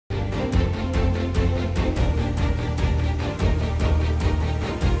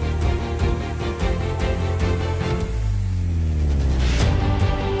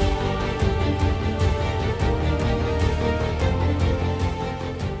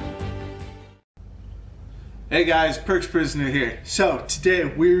Hey guys, Perksprisoner here. So today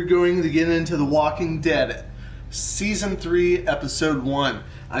we're going to get into The Walking Dead Season 3, Episode 1.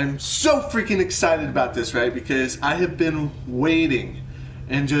 I'm so freaking excited about this, right? Because I have been waiting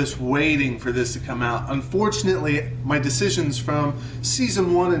and just waiting for this to come out. Unfortunately, my decisions from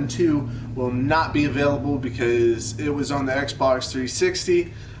Season 1 and 2 will not be available because it was on the Xbox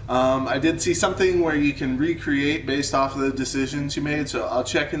 360. I did see something where you can recreate based off of the decisions you made, so I'll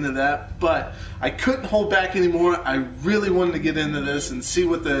check into that. But I couldn't hold back anymore. I really wanted to get into this and see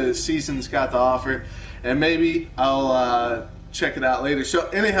what the season's got to offer, and maybe I'll check it out later. So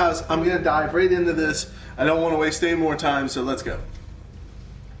anyhow, I'm going to dive right into this. I don't want to waste any more time, so let's go.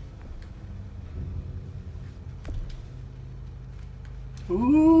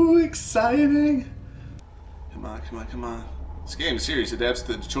 Ooh, exciting. Come on, come on, come on. This game is serious. It adapts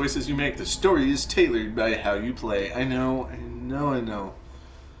to the choices you make. The story is tailored by how you play. I know.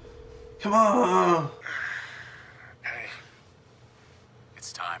 Come on. Hey.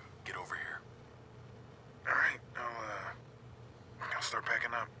 It's time. Get over here. All right. I'll start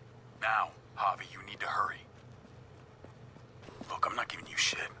packing up. Now, Javi, you need to hurry. Look, I'm not giving you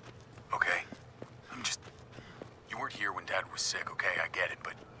shit, okay? You weren't here when Dad was sick, okay? I get it,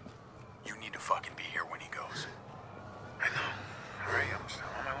 but you need to fucking be here when he goes. I know. All right, I'm still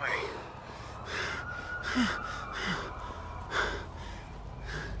on my way.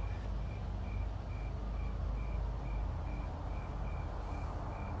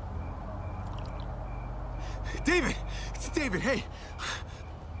 David! David, hey!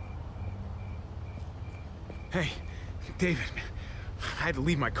 Hey, David, I had to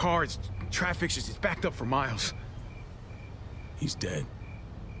leave my car. Traffic's just backed up for miles. He's dead.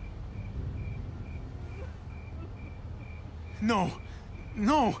 No,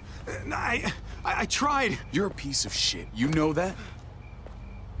 I tried. You're a piece of shit. You know that?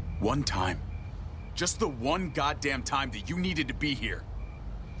 One time. Just the one goddamn time that you needed to be here.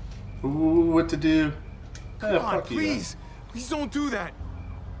 Ooh, what to do? Come on, please. Please don't do that.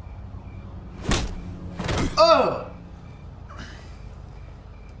 Oh!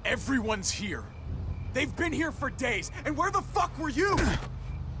 Everyone's here. They've been here for days. And where the fuck were you?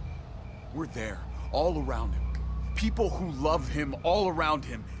 We're there, all around him. People who love him all around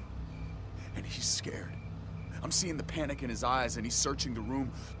him. And he's scared. I'm seeing the panic in his eyes and he's searching the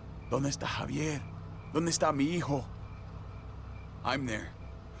room. ¿Dónde está Javier? ¿Dónde está mi hijo? I'm there,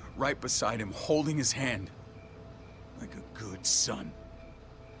 right beside him, holding his hand. Like a good son.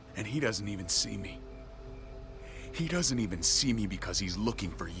 And he doesn't even see me. He doesn't even see me because he's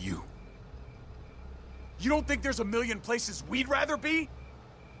looking for you. You don't think there's a million places we'd rather be?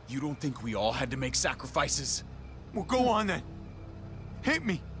 You don't think we all had to make sacrifices? Well, go on then. Hit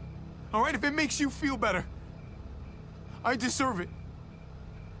me. All right, if it makes you feel better. I deserve it.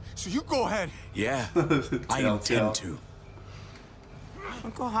 So you go ahead. Yeah, I intend to.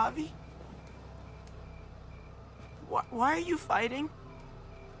 Uncle Javi? Why are you fighting?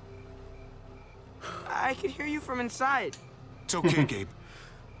 I could hear you from inside. It's okay, Gabe.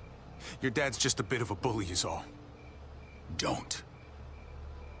 Your dad's just a bit of a bully is all. Don't.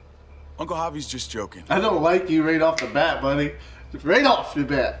 Uncle Javi's just joking. I don't like you right off the bat, buddy. Right off the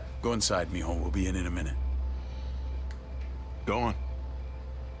bat. Go inside, mijo. We'll be in a minute. Go on.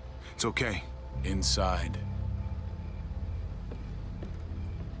 It's okay. Inside.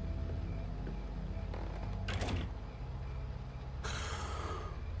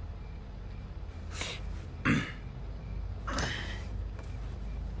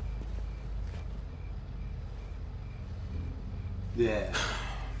 Yeah.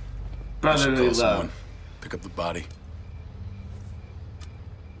 I should Brotherly call someone. love. Pick up the body.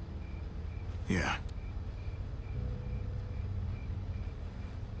 Yeah.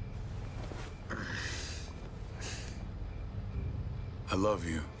 I love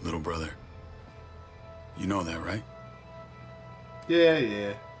you, little brother. You know that, right? Yeah.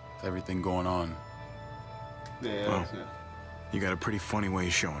 With everything going on. Yeah. Well, you got a pretty funny way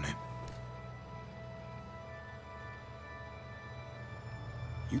of showing it.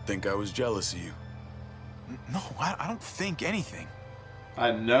 You think I was jealous of you? No, I don't think anything.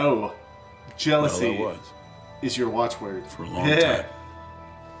 I know. Jealousy Well, I was. is your watchword. For a long time.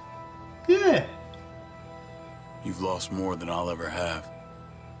 Yeah. You've lost more than I'll ever have.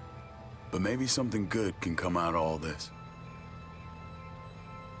 But maybe something good can come out of all this.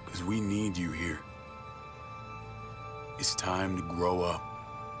 Because we need you here. It's time to grow up.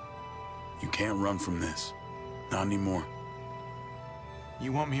 You can't run from this. Not anymore.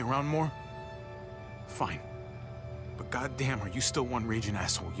 You want me around more? Fine. But goddamn, are you still one raging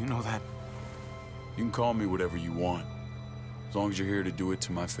asshole? You know that? You can call me whatever you want. As long as you're here to do it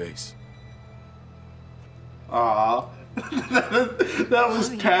to my face. Aw. That was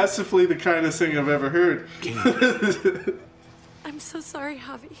passively the kindest thing I've ever heard. I'm so sorry,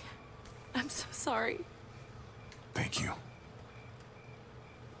 Javi. I'm so sorry. Thank you.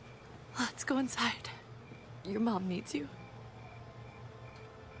 Let's go inside. Your mom needs you.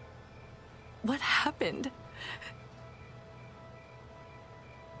 What happened?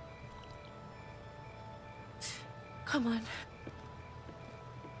 Come on.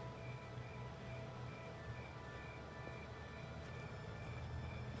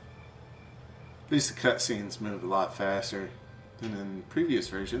 At least the cutscenes move a lot faster than in previous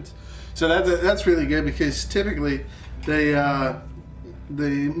versions, so that's really good because typically they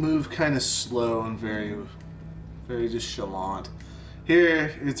move kind of slow and very just chalant.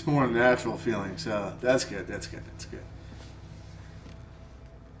 Here it's more natural feeling, so that's good. That's good. That's good.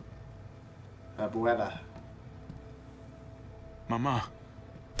 Abuela. Mama.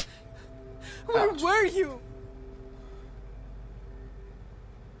 Where Ouch. were you?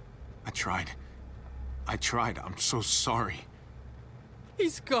 I tried. I'm so sorry.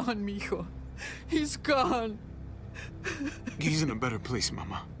 He's gone, mijo. He's gone. He's in a better place,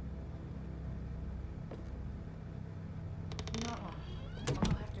 Mama. No. All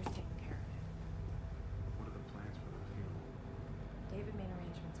Hector's taken care of it. What are the plans for the funeral? David made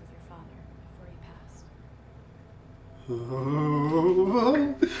arrangements with your father before he passed.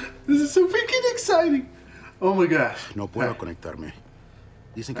 Oh, this is so freaking exciting! Oh my gosh. No puedo conectarme.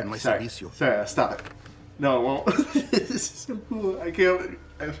 Dicen que no hay servicio. Sorry, stop it. No, it won't. This is so cool. I can't.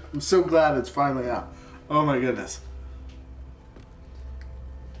 I'm so glad it's finally out. Oh my goodness.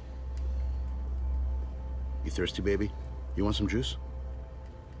 You thirsty, baby? You want some juice?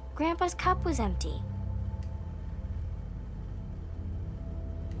 Grandpa's cup was empty.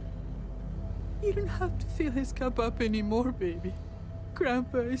 You don't have to fill his cup up anymore, baby.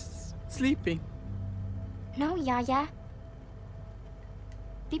 Grandpa is sleeping. No, Yaya.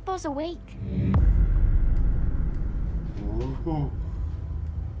 People's awake. Ooh.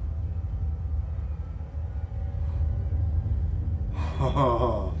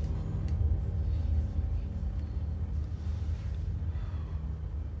 Oh.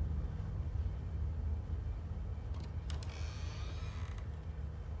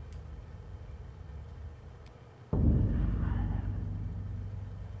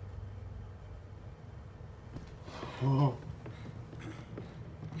 Oh.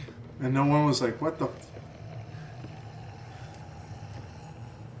 And no one was like, what the?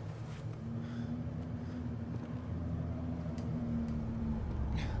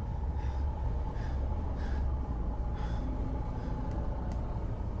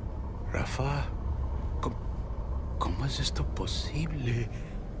 Rafa, ¿cómo es esto posible?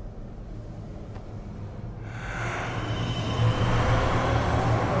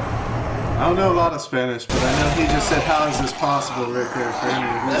 I don't know a lot of Spanish, but I know he just said, how is this possible right there for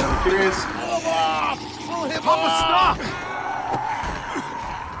anyone who's ever curious. Papa, stop!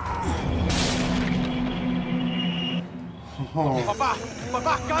 Oh.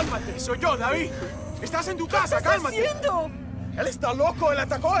 Papá, cálmate. Soy yo, David. Estás en tu casa, cálmate. ¿Qué estás haciendo? Él está loco. Él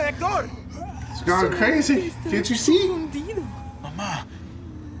atacó a Héctor. It's gone crazy. Can't you see? Hundido. Mamá.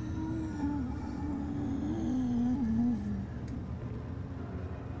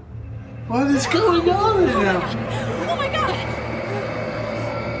 What is going on right now? Oh my God!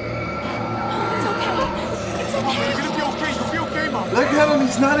 It's okay. It's okay. You're gonna be okay. You'll be okay, Mom. Look at him.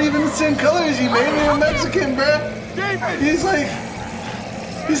 He's not even the same color as you, man. He's a Mexican, bruh. David!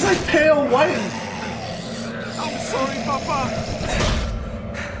 He's like pale white. I'm sorry, Papa.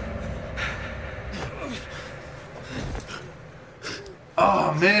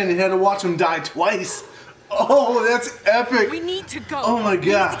 Oh man, you had to watch him die twice. Oh, that's epic. We need to go. Oh my We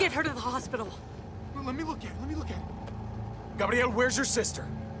need God. to get her to the hospital. Let me look at it. Let me look at it. Gabriel, where's your sister?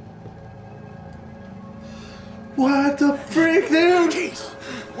 What the frick, dude? Keys.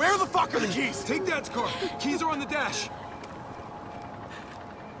 Where the fuck are the keys? Take Dad's car. Keys are on the dash.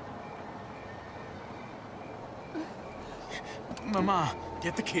 Mama.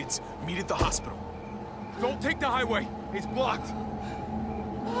 Get the kids. Meet at the hospital. Don't take the highway. It's blocked.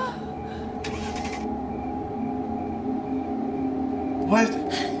 What?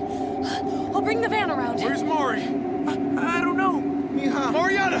 I'll bring the van around. Where's Mari? I don't know.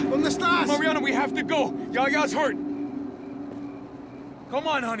 Mariana! ¿Dónde estás? Mariana, we have to go. Yaya's hurt. Come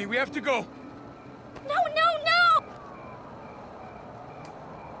on, honey. We have to go. No, no, no!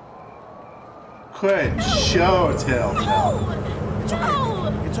 Quit. Show tell. No!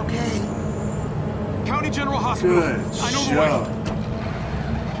 No! It's okay. County General Hospital. Good I know the way. show.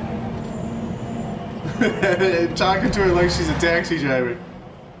 Talking to her like she's a taxi driver.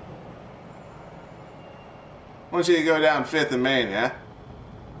 want you to go down 5th and Main, yeah?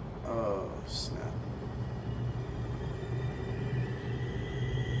 Oh, snap.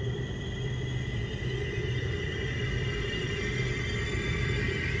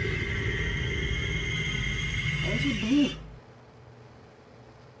 How's it blue?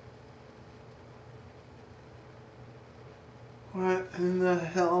 What in the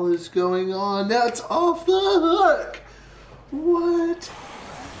hell is going on? That's off the hook! What?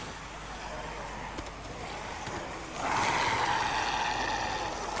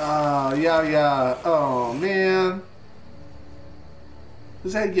 Oh, yeah. Oh, man.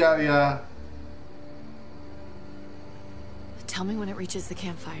 Is that yeah? Tell me when it reaches the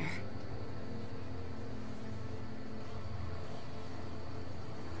campfire.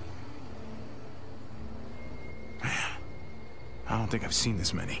 I don't think I've seen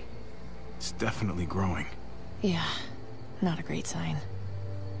this many. It's definitely growing. Yeah, not a great sign.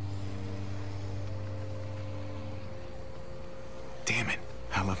 Damn it.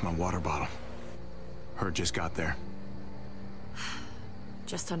 I left my water bottle. Herd just got there.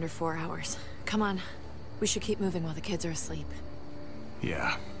 Just under 4 hours. Come on. We should keep moving while the kids are asleep.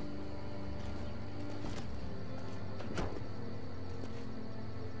 Yeah.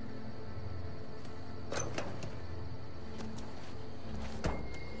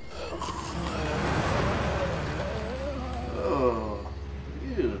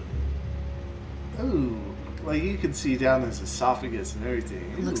 Like, you can see down his esophagus and everything.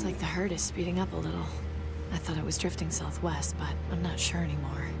 It looks like the herd is speeding up a little. I thought it was drifting southwest, but I'm not sure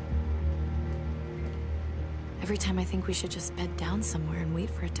anymore. Every time I think we should just bed down somewhere and wait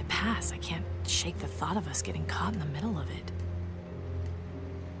for it to pass, I can't shake the thought of us getting caught in the middle of it.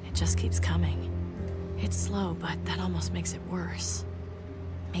 It just keeps coming. It's slow, but that almost makes it worse.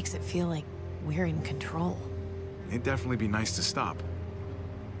 Makes it feel like we're in control. It'd definitely be nice to stop.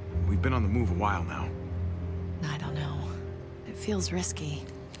 We've been on the move a while now. I don't know. It feels risky.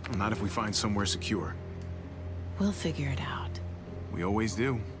 Well, not if we find somewhere secure. We'll figure it out. We always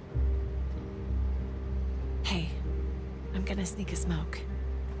do. Hey, I'm gonna sneak a smoke.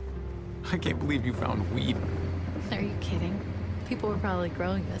 I can't believe you found weed. Are you kidding? People were probably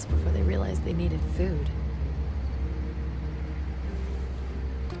growing this before they realized they needed food.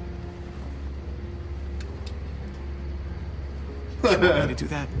 You want me to do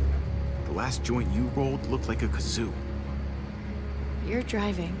that? The last joint you rolled looked like a kazoo. You're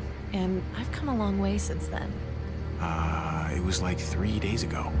driving, and I've come a long way since then. It was like 3 days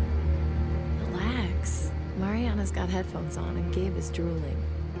ago. Relax. Mariana's got headphones on, and Gabe is drooling.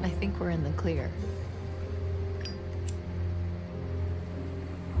 I think we're in the clear.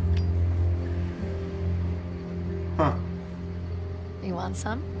 Huh. You want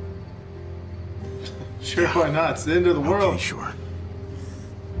some? Sure, why not? It's the end of the world. Okay, sure.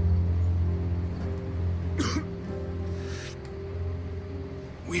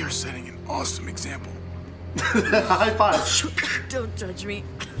 We are setting an awesome example. High five. Don't judge me.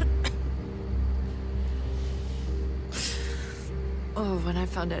 Oh, when I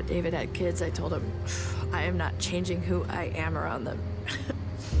found out David had kids, I told him, I am not changing who I am around them.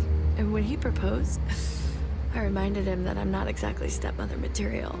 And when he proposed, I reminded him that I'm not exactly stepmother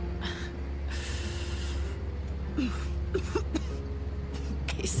material.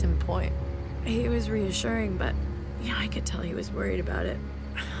 Case in point. He was reassuring, but yeah, I could tell he was worried about it.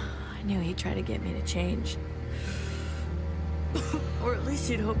 I knew he'd try to get me to change. Or at least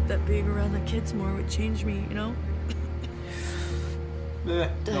he'd hope that being around the kids more would change me, you know? I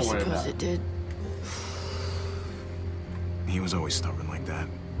suppose it did. He was always stubborn like that.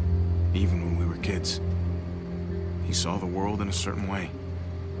 Even when we were kids. He saw the world in a certain way.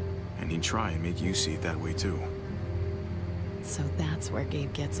 And he'd try and make you see it that way too. So that's where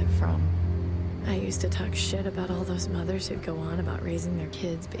Gabe gets it from. I used to talk shit about all those mothers who'd go on about raising their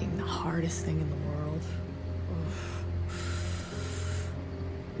kids being the hardest thing in the world.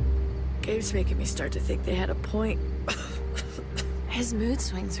 Gabe's making me start to think they had a point. His mood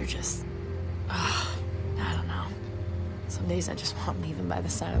swings are just... I don't know. Some days I just want to leave him by the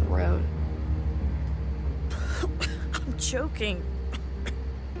side of the road. I'm joking.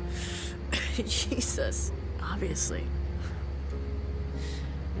 Jesus, obviously.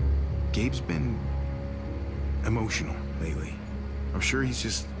 Gabe's been emotional lately. I'm sure he's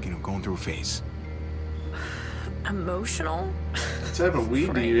just, going through a phase. Emotional? What type of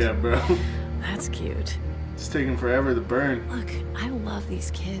weed do you have, bro? That's cute. It's taking forever to burn. Look, I love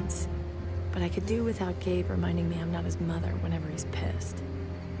these kids, but I could do without Gabe reminding me I'm not his mother whenever he's pissed.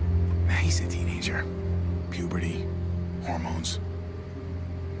 He's a teenager. Puberty, hormones.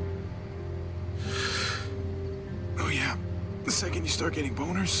 Oh yeah, the second you start getting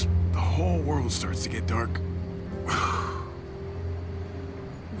boners, the whole world starts to get dark.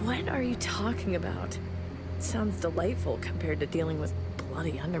 What are you talking about? Sounds delightful compared to dealing with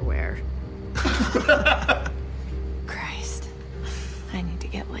bloody underwear. Christ. I need to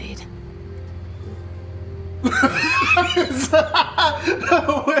get laid.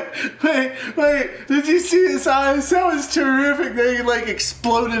 wait. Did you see his eyes? That was terrific. They like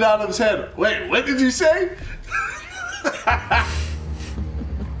exploded out of his head. Wait, what did you say?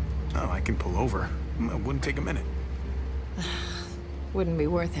 Oh, I can pull over. It wouldn't take a minute. Wouldn't be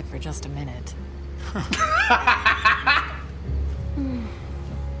worth it for just a minute.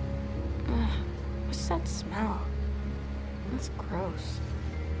 What's that smell? That's gross.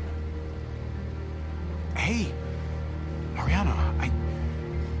 Hey, Mariana, I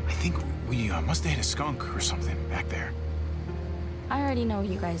think we must have hit a skunk or something back there. I already know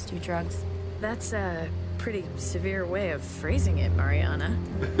you guys do drugs. That's a pretty severe way of phrasing it, Mariana.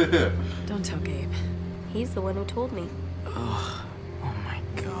 Don't tell Gabe. He's the one who told me. Ugh. Oh my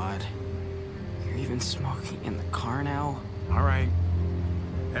god. You're even smoking in the car now? All right.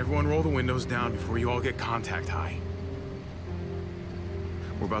 Everyone roll the windows down before you all get contact high.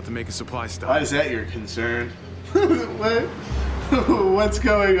 We're about to make a supply stop. Why is that your concern? What's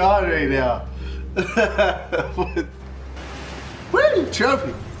going on right now? Woo!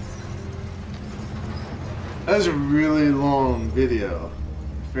 Trophy! That was a really long video.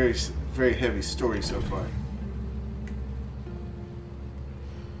 Very, very heavy story so far.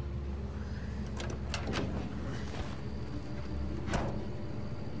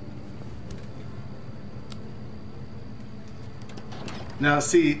 Now,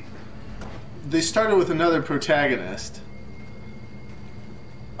 see, they started with another protagonist.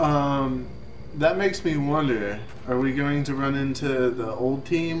 That makes me wonder, are we going to run into the old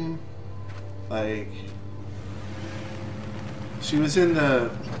team? Like, she was in the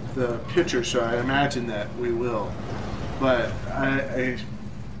picture, so I imagine that we will. But I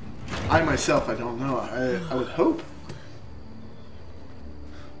myself, I don't know. I would hope.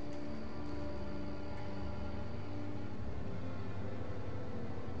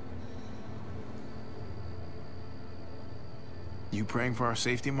 You praying for our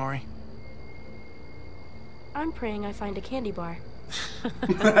safety, Mari? I'm praying I find a candy bar.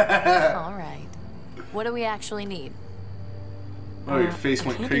 All right. What do we actually need? Oh, your face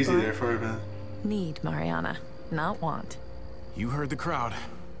went crazy bar. there for a minute. Need, Mariana, not want. You heard the crowd.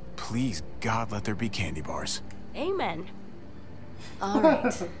 Please, God, let there be candy bars. Amen. All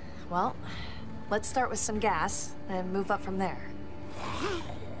right. Well, let's start with some gas and move up from there.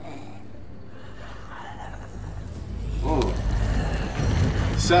 Whoa.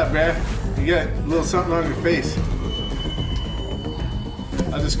 What's up, man? You got a little something on your face.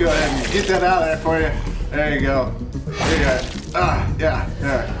 I'll just go ahead and get that out of there for you. There you go. There you go. Ah, yeah,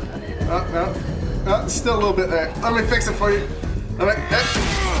 there. Oh, no. Oh, still a little bit there. Let me fix it for you.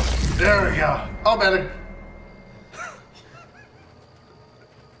 There we go. All better.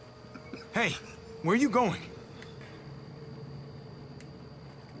 Hey, where are you going?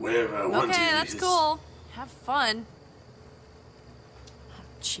 Where I want Okay, to that's cool. Have fun.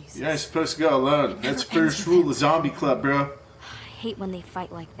 Jesus. You're not supposed to go alone. That's first rule of Zombie Club, bro. I hate when they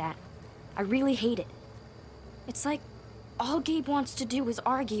fight like that. I really hate it. It's like all Gabe wants to do is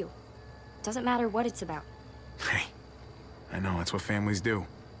argue. Doesn't matter what it's about. Hey, I know, that's what families do.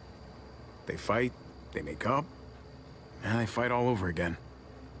 They fight, they make up, and they fight all over again.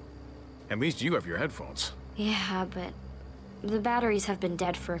 At least you have your headphones. Yeah, but the batteries have been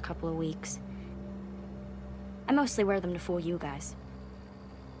dead for a couple of weeks. I mostly wear them to fool you guys.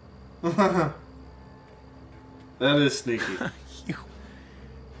 That is sneaky.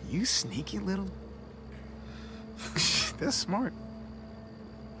 You sneaky little... That's smart.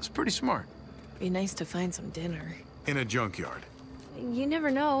 That's pretty smart. Be nice to find some dinner. In a junkyard. You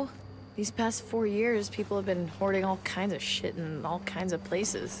never know. These past 4 years, people have been hoarding all kinds of shit in all kinds of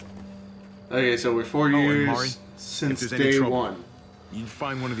places. Okay, so we're 4 and years Mari, since if there's any day trouble, one. You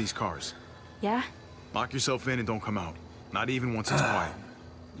find one of these cars. Yeah? Lock yourself in and don't come out. Not even once it's quiet.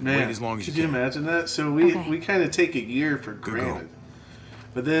 Man, wait as long as could you you can. imagine that? So we Okay. kind of take a year for granted.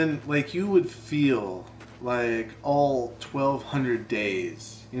 But then, like, you would feel like all 1,200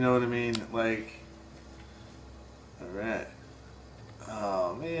 days. You know what I mean? Like, alright.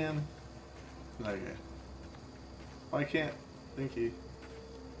 Oh, man. Okay. Why can't? Thank you.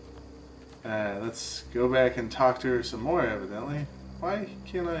 Let's go back and talk to her some more, evidently. Why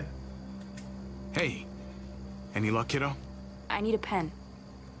can't I? Hey, any luck, kiddo? I need a pen.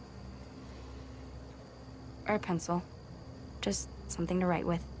 Or a pencil. Just something to write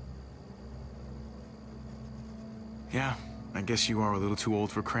with. Yeah, I guess you are a little too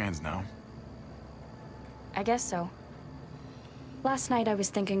old for crayons now. I guess so. Last night I was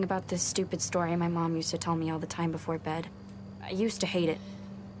thinking about this stupid story my mom used to tell me all the time before bed. I used to hate it.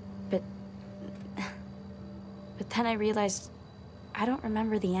 But then I realized I don't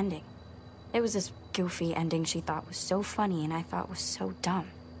remember the ending. It was this goofy ending she thought was so funny and I thought was so dumb.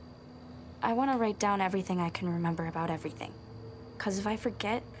 I want to write down everything I can remember about everything. 'Cause if I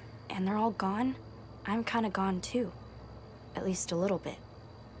forget and they're all gone, I'm kind of gone too. At least a little bit.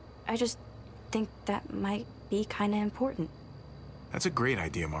 I just think that might be kind of important. That's a great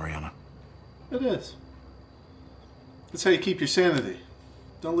idea, Mariana. It is. That's how you keep your sanity.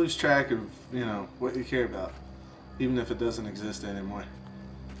 Don't lose track of, what you care about, even if it doesn't exist anymore.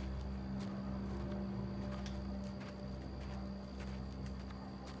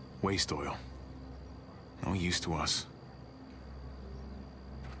 Waste oil. No use to us.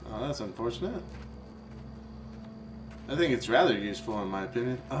 Oh, that's unfortunate. I think it's rather useful in my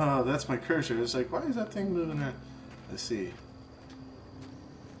opinion. Oh, that's my cursor. It's like, why is that thing moving there? Let's see.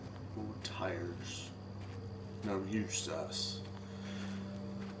 Four tires. No use to us.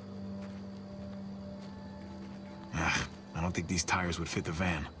 I don't think these tires would fit the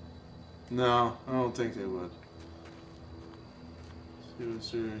van. No, I don't think they would. Let's see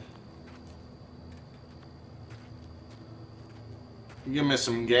what's here. Give me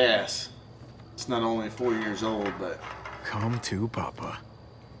some gas. It's not only 4 years old, but... Come to Papa.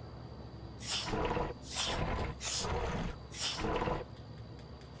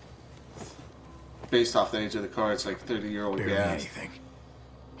 Based off the age of the car, it's like 30-year-old Barely gas. anything.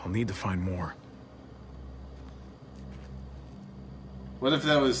 I'll need to find more. What if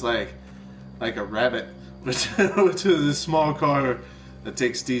that was like a rabbit, which is a small car that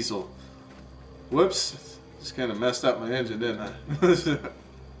takes diesel? Whoops. Just kind of messed up my engine, didn't I?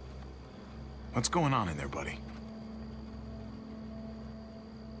 What's going on in there, buddy?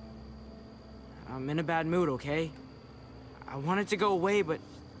 I'm in a bad mood, okay? I want it to go away, but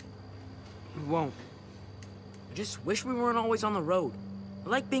it won't. I just wish we weren't always on the road. I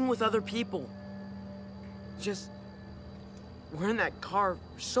like being with other people. Just... we're in that car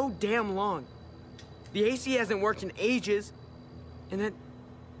for so damn long. The AC hasn't worked in ages, and then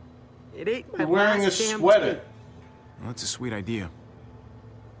it ate my You're wearing last a damn sweater. tape. Well, that's a sweet idea.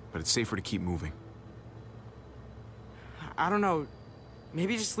 But it's safer to keep moving. I don't know.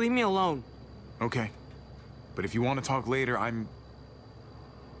 Maybe just leave me alone. Okay. But if you want to talk later, I'm...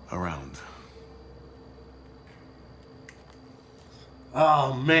 around.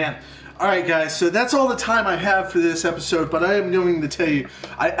 Oh, man. All right, guys, so that's all the time I have for this episode, but I am going to tell you,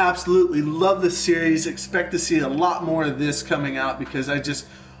 I absolutely love this series. Expect to see a lot more of this coming out because I just...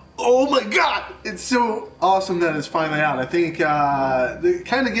 oh my god! It's so awesome that it's finally out. I think it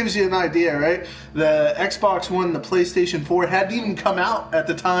kind of gives you an idea, right? The Xbox One, the PlayStation 4 hadn't even come out at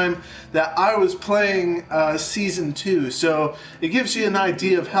the time that I was playing Season 2. So it gives you an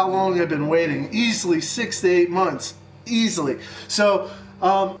idea of how long I've been waiting. Easily 6 to 8 months. Easily. So,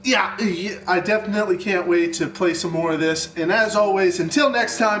 yeah, I definitely can't wait to play some more of this. And as always, until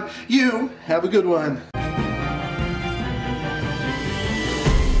next time, you have a good one.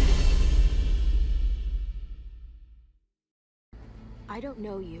 I don't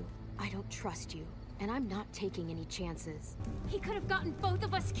know you, I don't trust you, and I'm not taking any chances. He could have gotten both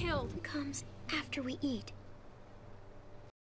of us killed. Comes after we eat.